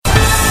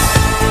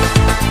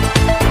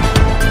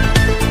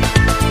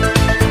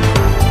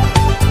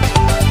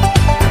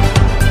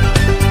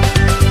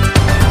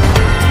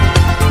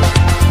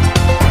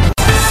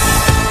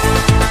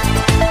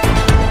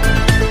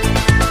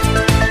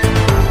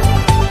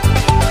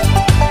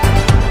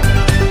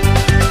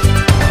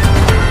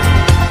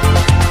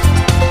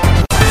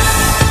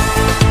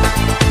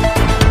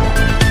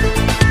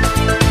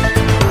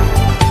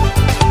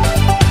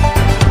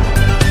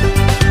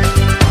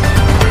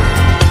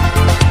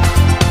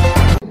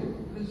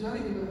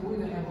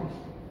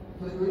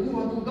madaxweynuhu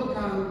hadduu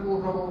dalkan uu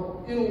rabo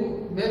inuu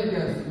meel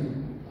gaarsiiyo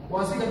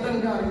waa asiga dan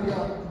gaar iyo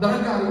dana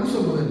gaar ugu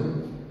soo mudan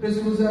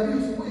ra-iisul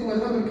wasaarihiisu ku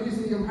yimaad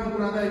amarkiisa iyo maxaan ku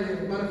rahdaye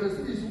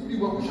manifestadiisu u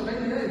dhig waa ku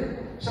shaqaynayay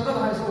shaqada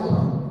ha iska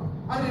wadaa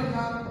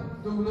arrinka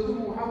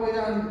dowladuhu waxaa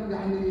weeyaan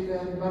yani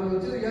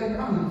parliamentarian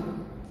amni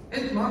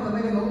cid maanta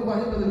naga noogu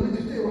baahi badan ma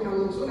jirta waxaa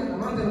wada ogsoonahay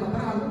dhammaanteen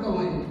matarahan ku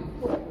galnay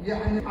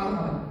yani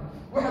xaaladaha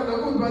waxa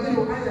loogu badbaadaya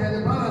waxay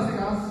ahayd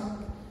balansigaas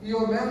iyo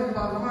meel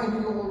baarlamaanka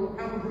iyo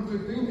maxaan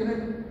kurjoogtayn kale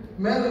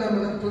meelna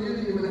madaxtooyada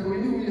iyo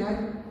madaxweynuhu yahay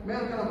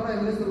meel kale prime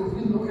minister oo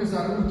fiin lagu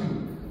xisaaray u jiro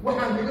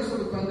waxaan kaga soo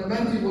dhufaan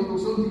dhammaantiin wada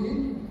ogsoontihiin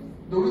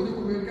dowladda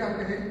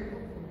ku-meelgaarka ahayd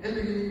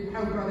xilligii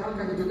maxaan ku rahday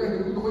halkan joogaanka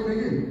lagu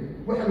doqoynayeen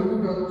waxa lagu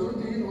gaado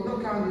ogsoontihiin oo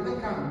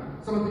dalkan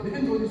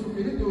sababixintoodii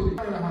suuqyadadoodii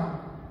ay lahaa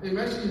ay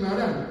meesha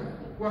yimaadaan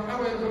waxa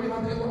weeye qabiil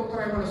hadda iyadoo u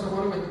taray mala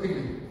Soomaali way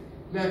tegay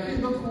laakiin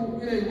dadku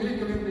inay weli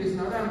kala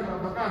dheysnaadaan kala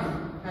baqaan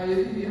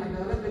hay'adihii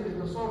cadaaladda iyo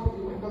garsoorka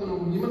iyo wax badan oo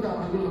muhiimadda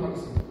ah ayuu la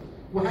baxsan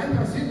waxaa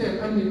intaas sii dheer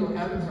amniga oo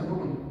xaaladdiisa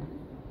rugan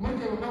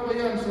marka waxaa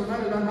weeyaan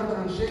Somaliland hadda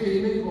aan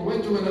sheegaynay oo way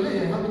joogaan la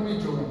leeyahay hadda way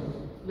joogaan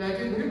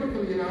laakiin beri marka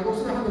la yidhaahdo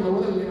sida hadda la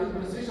wada leeyahay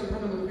administration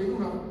hadda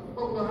madaxweynuha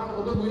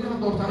oo dadweynaha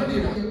doortaana la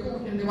yidhaahdo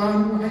xildhibaan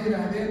waxay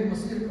yidhaahdeen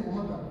masiirka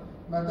ummadda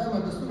maadaama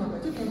dastuurka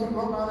fikir hor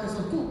loo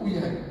qaadaysa tuu u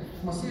yahay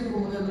masiirka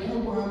ummadeed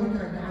wuxuu ku aamin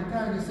karaa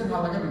gacantaagii sirha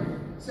laga dhigo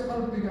si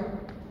qalbiga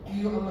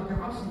iyo alla ka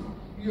cabsi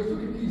iyo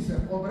fikirkiisa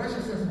oo barasha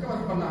siyaasad ka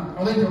madax bannaan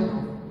codaynta u dhaco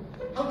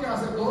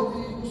halkaas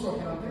doodii ku soo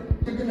xirantay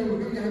kadibna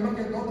wuxuu yahay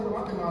markay doodda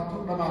laga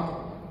dhamaato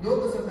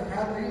doodda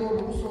saddexaad iyadoo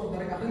lagu soo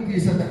daray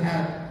arrinkii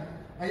saddexaad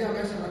ayaa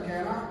meesha la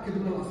keenaa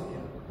kadibna la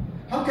saxiixo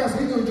halkaas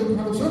iyadoo joogto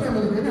waxaa ogsoonahay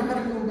madaxweynaha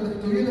qaranka inuu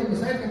madaxtooyada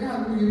masaajidka ka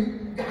hadlu yiri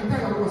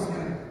gacantaaga lagu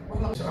asixinaya wax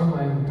la socon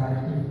maayo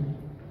taariikhdii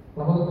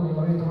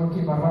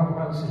 2012 baarlamaanka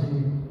waxaa la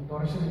saxiixiyey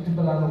doorashada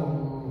Jubbaland oo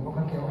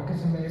xukunka wax ka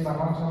sameeyay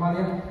baarlamaanka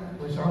Soomaaliya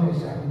way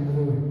soconaysaa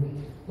xildhibaanada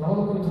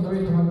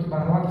 2017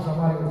 baarlamaanka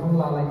Soomaaliya wuxuu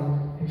laalay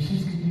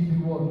heshiiska DP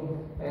World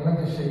ee la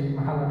gashay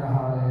maxaa la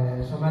dhahaa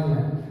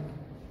Soomaaliya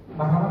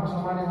baarlamaanka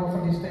Soomaaliya oo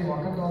fadhiistay waa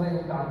ka dooday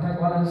gacantaag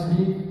waa la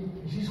saxiixiyey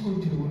heshiisku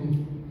jiro weli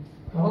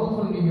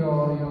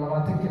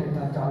 2020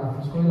 inta jacala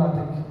isku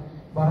ilaatank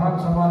baarlamaanka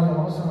Soomaaliya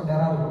loo soo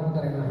dheeraad ugu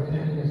daray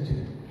madaxweyne xilligaas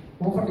jiray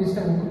uu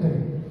fadhiistay uu ku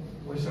daray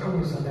way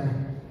soconaysaa dana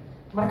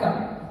marka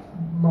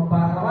ma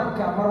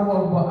baarlamaanka mar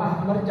walba ah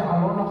marjaca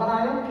loo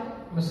noqonayo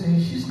mase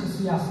heshiiska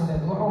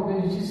siyaasadeed waxa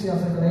uu heshiis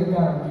siyaasadeed laga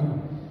gaarayo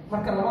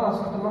marka labadaas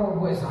horta mar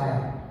walba way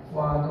ishayaan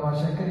waa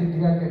sheekadii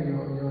digaaga iyo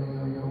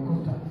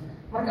ukunta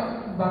marka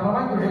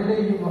baarlamaanka waxay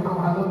leeyihiin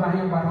waxaa loo baahan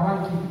yahay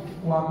baarlamaankii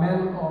waa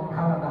meel oo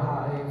maxaa la dhahaa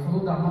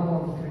fududa mar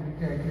walba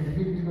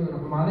credibility-gooda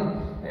xumaaday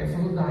ee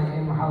fududahay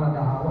in maxaa la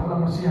dhahaa wax la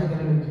marsiyo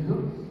haddana la diido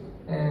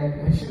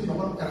heshiis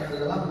noqon kara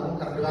xildhibaan noqon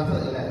kara dhibaatada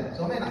ilaahay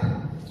soo mayn arkin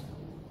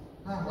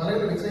waa laga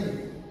dhegeysan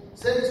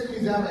say isku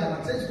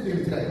miisaamayaan say isku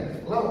dheelitirayaan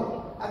labo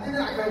haddii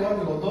dhinac kale loo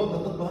dhigo dooda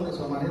dad badan ee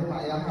Soomaaliyeed ma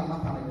ayaamaha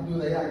maantana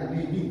guddooda ayaa ay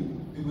leeyihiin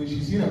dib u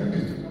heshiisiina ku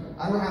jirto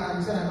anigu waxaan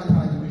aaminsanahay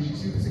maantana dib u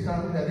heshiisiinta si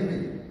kale u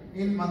raadinay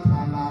in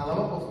maantana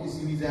laba qof is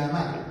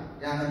miisaamaan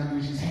yaana dib u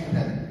heshiisiin ka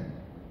raadin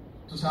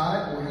tusaale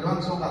uu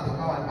xildhibaanka soo qaatay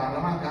waxaa waaye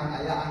baarlamaankan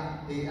ayaa ah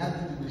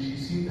hay-adda dib u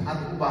heshiisiinta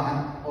hadda u baahan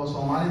oo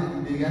Soomaalida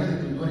iyo deegaanada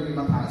kala duwan inay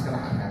maantana iska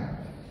dhex arkaan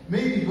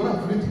maybe golaha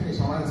fulinta inay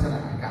Soomaalida iska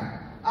dhex arkaan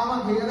ama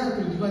hay-adaha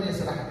kala duwan inay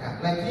iska dhex arkaan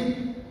laakiin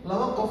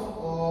laba qof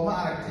oo ma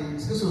aragtay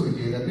iska soo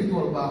horjeeda mid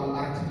walba uu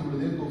aragti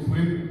dowladeed oo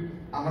fulin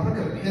ama rag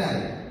kala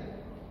bixinaya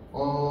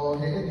oo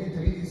hay-addii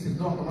taliyadii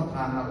sirdoonka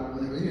mataqaana uu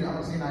madaxweynuhu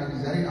amar siinayo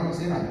wasaarihi amar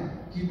siinayo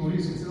kii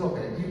booliiska sidoo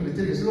kale kii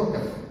militariga sidoo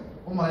kale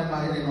u malayn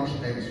maayo inay noo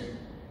shaqeynayso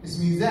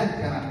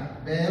ismiisaankana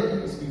beelo in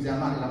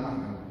ismiisaamaan ilama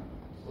arkan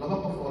laba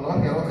qof oo laba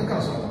reerood ka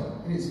kala socda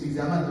inay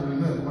ismiisaamaan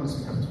dowladnimada kuma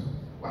dhismi karto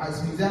waxaa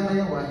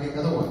ismiisaamaya waa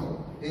hay-ado wa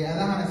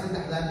hay-adahana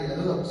saddexdaan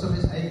hay-adooda ku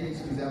samaysa ayaga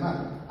ismiisaamaan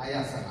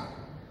ayaa saxa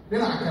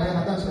dhinaca kale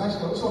haddaan su-aasha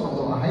kale usoo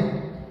noqdo ahay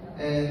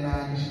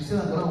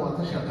heshiisyada golaha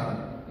wadatashiga qaran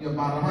iyo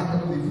baarlamaanka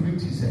dhowdii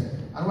fulintiisa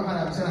anigu waxaan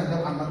aaminsanahay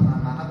dabcan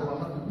mataqaanaa hadda waa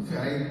markii u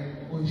ficay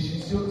oo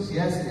heshiisyo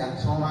siyaasi ah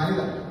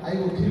Soomaalida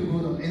ayagoo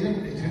keligooda ciidan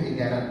ku dhex jirin ay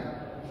gaaraan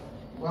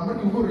waa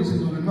markii ugu horreysay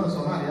dowladnimada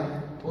Soomaaliya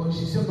oo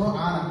heshiisyo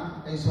noocaana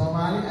ay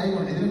Soomaali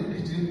ayagoo ciidan ku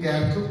dhex jirin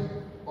gaarto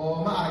oo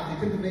ma aragtay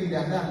kadibna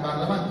yidhaahdaan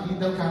baarlamaankii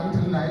dalkan u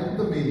talinaya u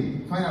dambeeyey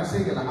final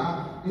sayga lahaa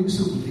ay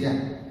usoo gudbiyaan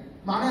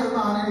macnaheedu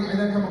ma aha inay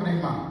ciidan ka maqnayn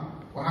maaha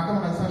waxaa ka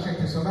maqan saa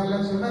sheegtay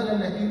Somaliland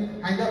laakiin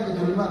xayndaabka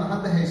dowladnimada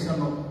hadda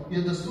haysano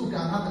iyo dastuurka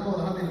aan hadda ka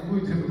wada hadlayna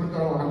kuwii jirin marka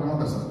hore waxaa kuma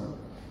darsan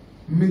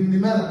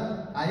midnimada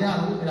ayaa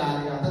lagu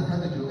ilaaliyaa dadka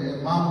hadda jooga ee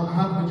maamul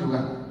ahaan ku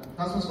joogaan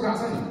taas waa isku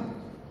raacsan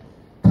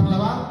tan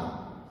labaad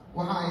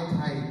waxa ay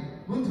tahay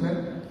Puntland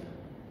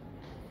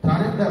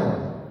taariikh dheer waa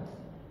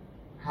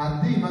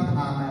haddii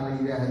mataqaanaa la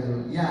yidhaahdo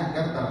yaa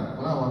gardaran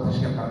walaa waa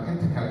tashiga qaran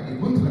inta kale iyo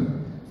Puntland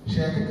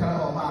sheeko kale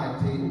oo ma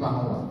aragtay u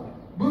baahan waa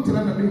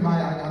Puntlandna dhihi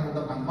maayo aniga hadda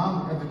dabcan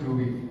maamulka hadda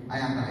joogay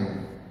ayaan dhahay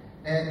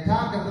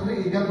taa gardarre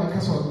iyo garba ka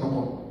soo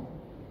noqon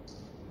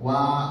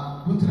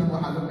waa Puntland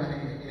waxaa loo baahan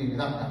yahay inay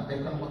nidaamka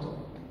qayb ka noqoto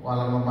waa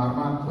lagama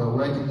maarmaan waa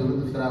waajib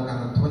dowladda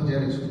federaalkana 10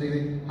 jeer isku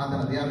dayday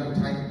haddana diyaar u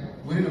tahay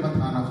welina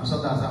mataqaanaa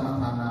fursaddaasa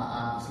mataqaanaa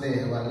aan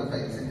isleeyahay waa laga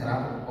faa'iidaysan karaa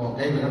oo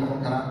qayb laga noqon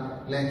karaa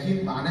laakiin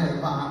macnaheedu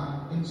maaha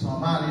in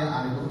Soomaaliya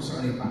aan lagu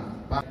soconin ma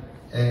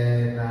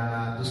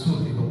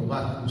dastuurkii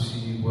xuquuqaadka uu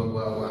siiyey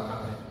waa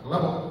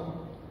labo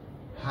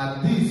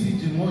haddii si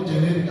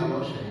generic ah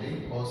loo sheegay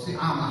oo si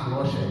caam ah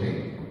loo sheegay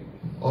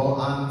oo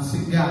aan si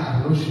gaar ah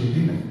loo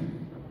sheegina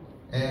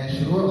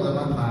shuruucda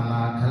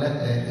mataqaanaa kale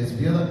ee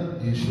xisbiyada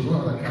iyo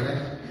shuruucda kale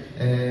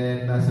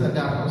sida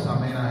gaarka u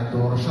saameynaya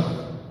doorashada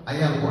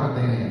ayaa lagu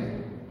caddaynaya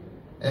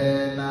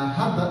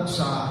hadda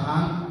tusaale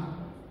ahaan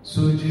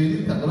soo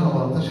jeedinta golaha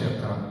wadatashiga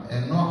qaran ee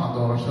nooca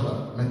doorashada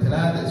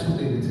matalaada isku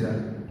dheelitiran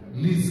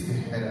liiska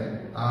xiran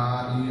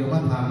iyo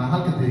mataqaanaa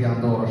halka deegaan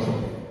doorasho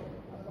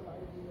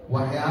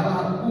waxyaabaha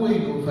ugu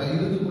weyn oo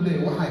faa'iidada u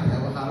leeyahay waxay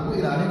tahay waxaa lagu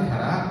ilaalin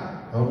karaa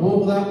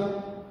xuquuqda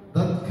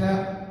dadka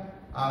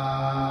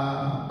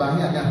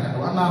baahiya gaarka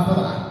qaba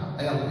naafada ah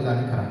ayaa lagu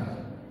ilaalin karaa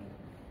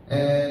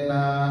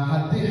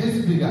haddii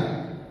xisbiga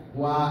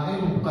waa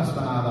inuu ku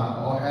qasbanaadaa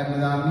oo xeer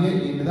nidaamiye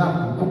iyo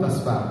nidaamku ku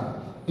qasbaa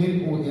in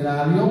uu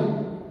ilaaliyo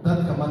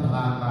dadka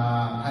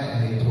mataqaanaa maxay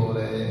ahayd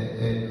hoole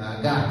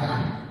gaarka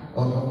ah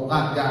oo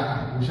xuquuqaad gaar ah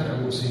uu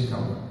sharcigu u siin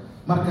karo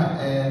marka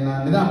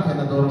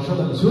nidaamkeena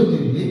doorashada la soo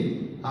jeediyey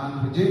aan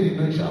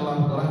rajeynayno insha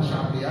allahu golaha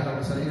shacabka iyo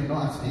aqalka sare inay noo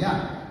ansixiyaan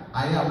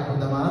ayaa wuxuu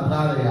damaanad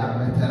qaadayaa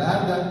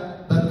matalaada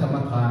dadka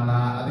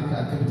mataqaanaa adinka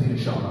aad ka matihin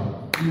insha allah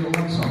iyo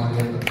ummadda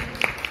soomaaliyeed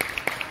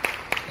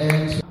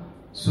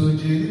soo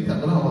jeedinta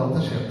golaha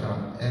wadatashiga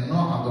qaran ee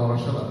nooca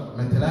doorashada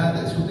matalaada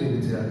isku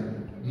dheelitiran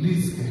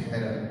liiska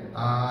xiran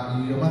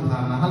iyo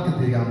mataqaanaa halka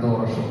deegaan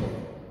doorasho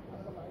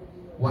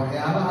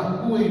waxyaabaha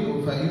ugu weyn oo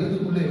faa'iidada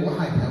u leeyahay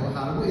waxay tahay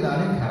waxaa lagu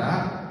ilaalin karaa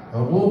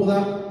xuquuqda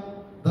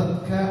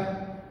dadka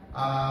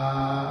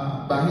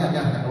baahiya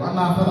gaarka qaba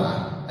naafada ah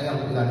ayaa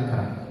lagu ilaalin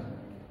karaa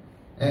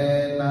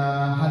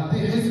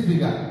haddii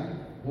xisbiga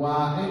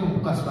waa inuu ku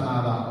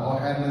qasbanaadaa oo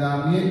xeer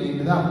nidaamiye iyo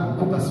nidaamku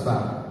ku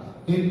qasbaa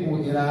in uu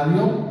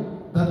ilaaliyo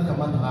dadka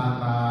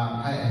mataqaanaa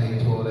maxay ahayd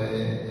hoole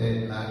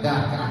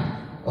gaarka ah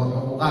oo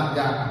xuquuqaad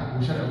gaar ah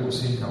uu sharcigu u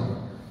siin karo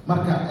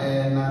marka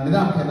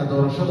nidaamkeena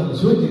doorashada la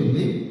soo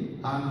jeediyey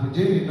aan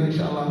rajeynayno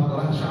insha allahu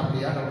golaha shacabka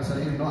iyo aqalka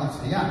sare inay noo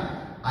ansixiyaan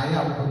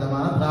ayaa wuxuu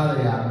damaanad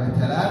qaadayaa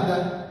matalaada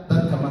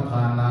dadka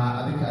mataqaanaa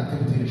adinka aad ka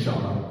matihin insha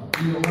allah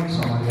iyo ummadda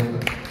soomaaliyeed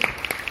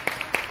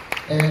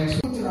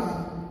jiraan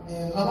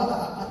labada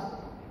aqal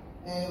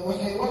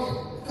waxay wax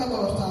ka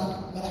doortaan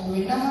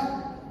madaxweynaha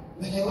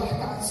waxay wax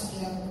ka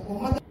ansixiyaan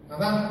xukuumadda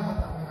nidaamka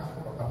hadda anaga ku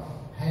dhaqano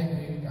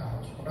haybridka ah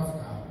isku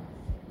dhafka ah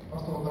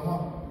horta wadamo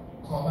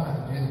kooban ah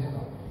adduunyada ku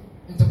dhaqmo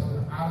inta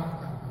badan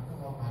caalamka aan ku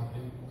noolnahay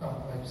waxay ku kala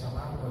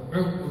qaybsamaan oo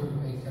xoogoodu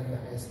ay kala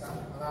haystaan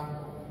nidaamka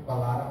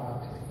ballaaran waa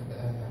midka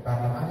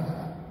baarlamaaniga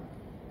ah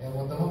ee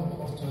wadamo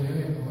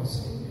boqortooyooyin hoose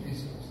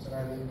ingiriiska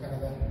australia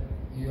canada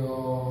iyo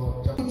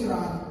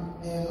jiraan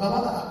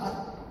labada aqal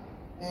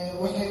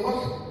waxay wax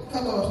ka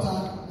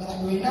doortaan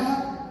madaxweynaha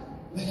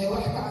waxay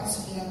wax ka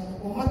ansixiyaan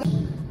xukuumadda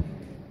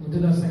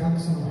muddadaas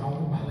 9 sano waxaa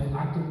ugu baxday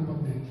lacagta ugu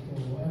badneyd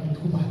oo aad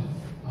ku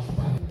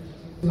baxday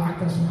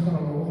lacagtaas wax kale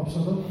loogu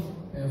qabsado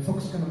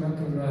foxkana meel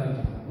kale loo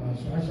aado waa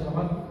su-aasha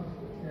labaad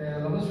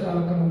laba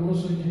su-aalo kale noo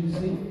soo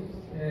jeedisay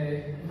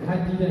maxaa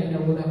diidaa in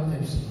awoodaha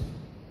qaybsado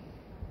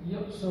iyo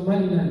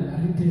somaliland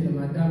arrinteeda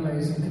maadaama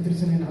aysan ka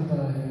tirsanayn hadda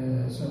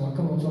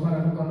wakabad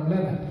soomaaliya dhulkaana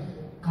leedahay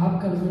qaab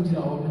kale ma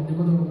jira oo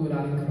midnimada lagu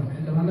ilaalin karo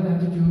xildhibaanada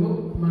hadda joogo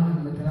maaha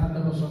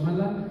matalaadaba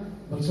somaliland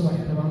balse waa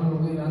xildhibaano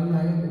lagu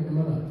ilaalinayo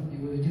midnimada iyo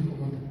wadajirka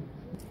ummadda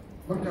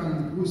markaan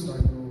u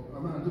istaagno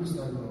ama aan dul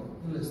istaagno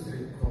in la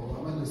istriko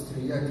ama la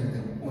istriyaa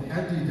diidan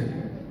waxaa diidan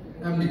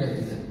amnigaa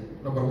diidan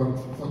number one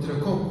oo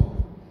tirakoob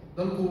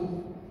dalku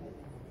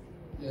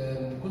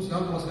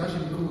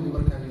 1990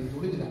 markaan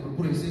dowladda dhex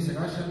burbureysay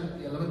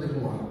 92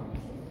 degmo ahaa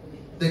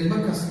degmo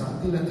kasta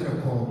in la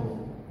tirakoobo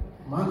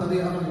maanta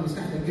adiga anaga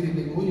maskaxda geli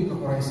degmooyinka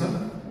horeysan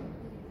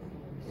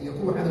iyo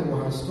kuwa cadowga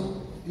haysto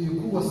iyo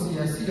kuwa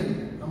siyaasiyan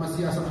ama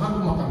siyaasad ahaan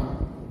u maqan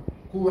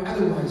kuwa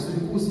cadowga haysto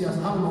iyo kuwa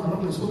siyaasad ahaan u maqan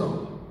marka isku daro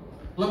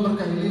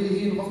lambarka ay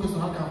leeyihiin qof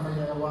kastoo halkaan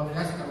fayaya waa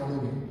qiyaasi kara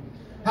loogi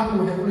habna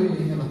waxay u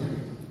leeyihiin in la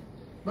tiriyo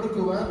marka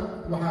koowaad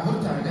waxaa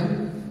hortaagan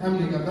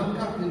amniga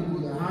dalka in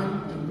guud ahaan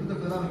jamhuuriyadda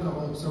federaalka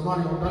oo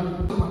soomaaliya oo dhan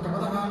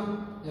maxkamadaha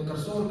iyo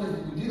garsoorka iyo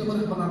guddiyada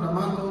madax bannaan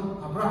dhammaantood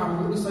habraaca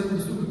lagu dhisay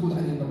dastuurka guud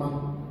ahayn dhammaan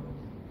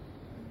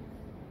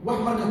wax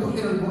marka ku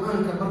xiran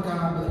go-aanka markaa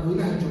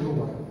madaxweynaha joogo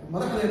waayo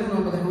madaxdeennuna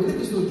madaxweyne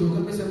kastoo jooga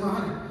base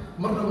maahane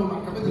marnaba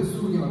maxkamadda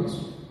dastuuriga la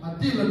dhiso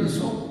haddii la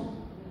dhiso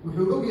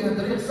wuxuu ogyahay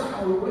dariiq sax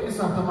oo lagula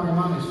xisaabtama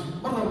imaanayso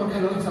marnaba markay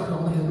lala xisaabtamo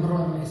madaxdeena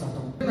marnaba in la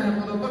xisaabtamo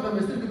qodobo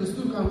dhamaystirka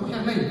dastuurka aan ku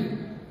xirnayn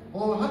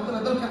oo haddana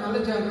dalka aan la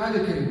jaan qaadi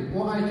karin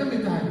oo ay ka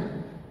mid tahay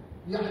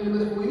yacni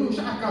madaxweynuhu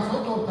shacabkaa soo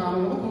doortaana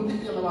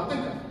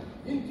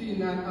 2026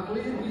 intiinaan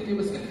aqliyadiin iyo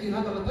maskaxdiin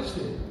hadda la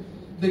tashtay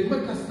degmo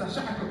kasta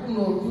shacabka ku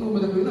nool inuu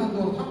madaxweynaha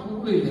doorto xaq uu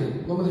leeyahay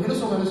waa madaxweyne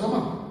soomaaliya soo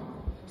maha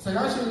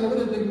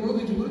 92 degmood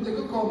jamhuuriyadda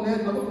ka koobneed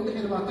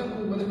 2026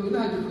 uu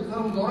madaxweynaha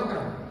jamhuuriyadda dooran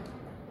karaa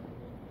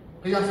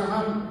qiyaas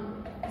ahaan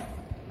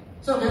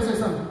saa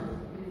qiyaasaysaan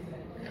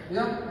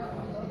ya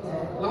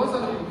 2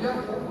 sano ya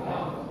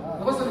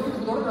 2 sano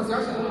kadib dooran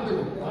karaa 9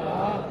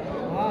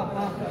 degmo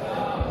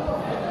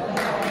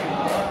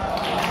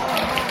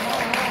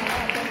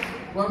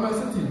وما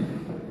ستين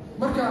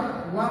مركا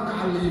واقع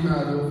اللي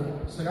ماله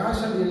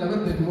سقاشا إلا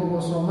بدك مو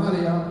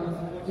صوماليا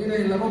إلى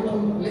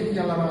لبضم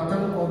لقيا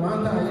لباتن وما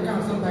أنت هيك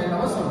حصل هاي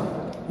لبصر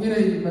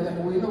إلى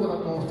بدأوينا ولا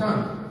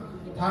طورتان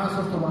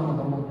تاسف طبعا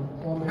ضمن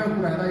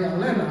ومحاول هذا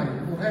يعلن هاي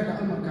وهذا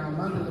المكان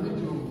ما أنت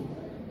تبجو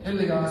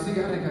اللي قاعد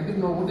سيجارة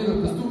كاتبنا ودي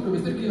الدستور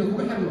بيستركي له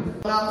بحلو.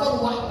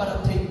 ناقض واحد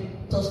برتي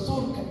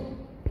دستورك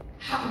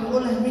حق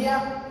نقوله 100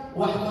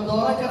 واحد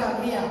دورة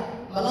كرامية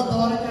ملا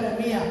دورة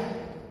كرامية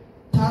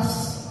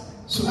تاس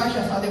سؤال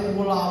شاذ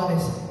يقول الله عليه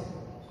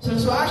سؤال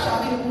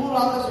شاذ يقول الله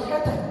عليه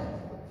سبحانه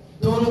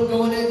دولة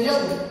جوانب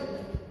يد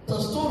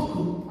دستورك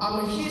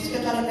أما شيء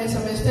كتير ناس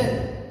سمستن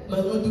ما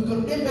تقول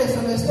كل بس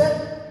سمستن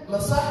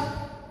مصح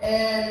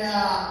إن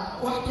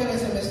واحد كنا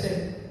سمستن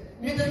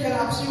ميدا كان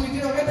أبسي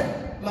ويدينا كده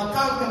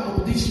مقام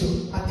كمقدسو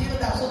أدينا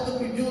ده صوت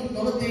كجون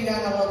دولة تيجا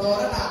على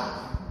دورنا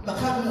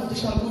مقام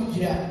مقدسو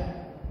الوجرة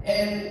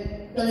إن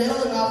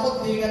دليلنا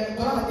نافذ تيجا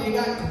دورنا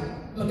تيجا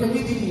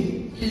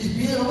مكملين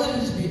حزبية نوع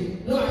حزبي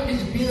نوع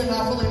حزبية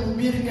نافذ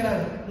كبير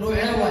كلام نوع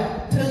عوى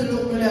تنزل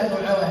كلام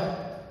نوع عوى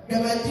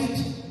جماعتيت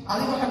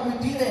علي واحد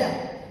مدينة يا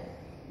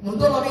من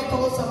دولة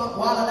بيتوصل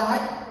ولا ده هاي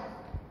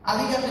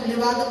علي كان اللي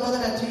بعد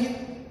بدنا تيجي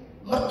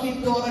مركي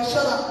دورة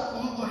شرا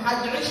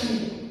محاج عشري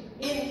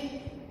إن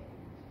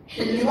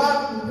حلوان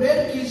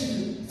وبركيز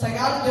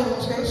سجال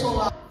جرس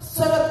كيسولا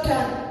سبب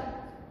كان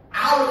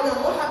عاونا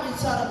محمد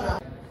سارنا.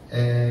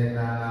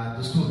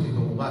 دستور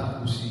الحكومات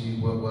كوسي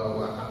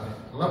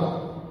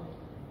لبا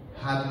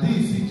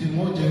حديث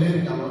جمو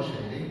جنري على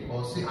شيء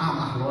أو سي عام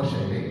على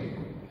شيء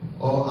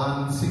أو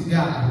عن سجال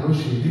على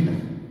شيء دينا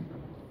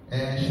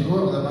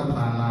شروع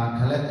مثلا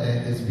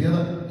كلا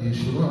إسبيرة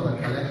شروع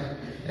كلا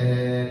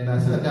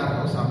الناس اللي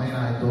قاعد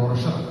أسمعنا الدور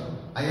الشرق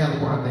أيام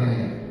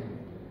قعدنا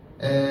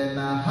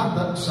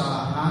hadda tusaale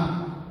ahaan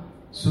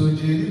soo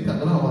jeedinta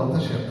qolaha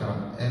wadatashiga qaran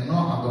ee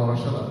nooca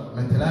doorashada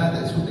matalaada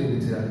isku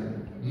dheelitiran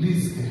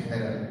liiska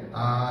xiran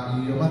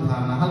iyo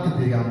matalaana halka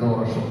deegaan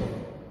doorasho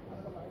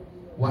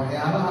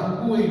waxyaabaha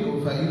ugu weyn oo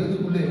faa'iidada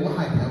u leeyahay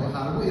waxay tahay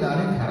waxaa lagu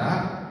ilaalin karaa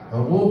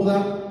xuquuqda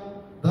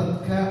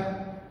dadka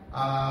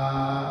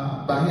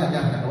baahiyaha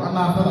gaarka ah waa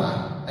naafada ah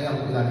ayaa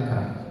lagu ilaalin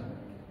karaa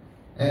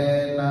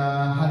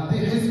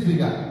haddii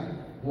xisbiga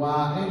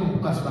waa inuu ku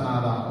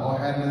qasbanaadaa oo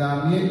xeer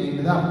nidaamye iyo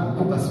nidaamku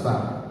ku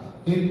qasbaa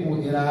inuu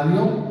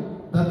ilaaliyo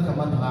dadka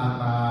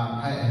mataqaanaa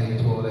maxay ahayd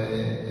hoole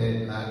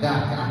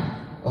gaarka ah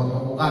oo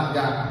xuquuqaad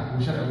gaar ah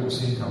uu sharcigu u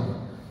siin karo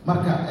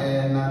marka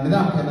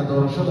nidaamkeena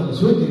doorashada la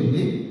soo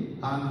jeediyey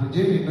aan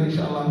rajeynayno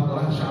insha allahu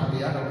golaha shacabka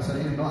iyo aqalka sare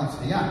inay noo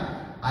ansixiyaan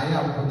ayaa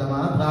wuxuu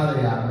damaanad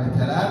qaadayaa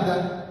matalaada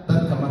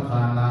dadka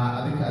mataqaanaa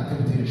adinka aad ka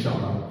matihin insha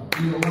allah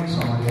iyo ummadda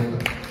soomaaliyeed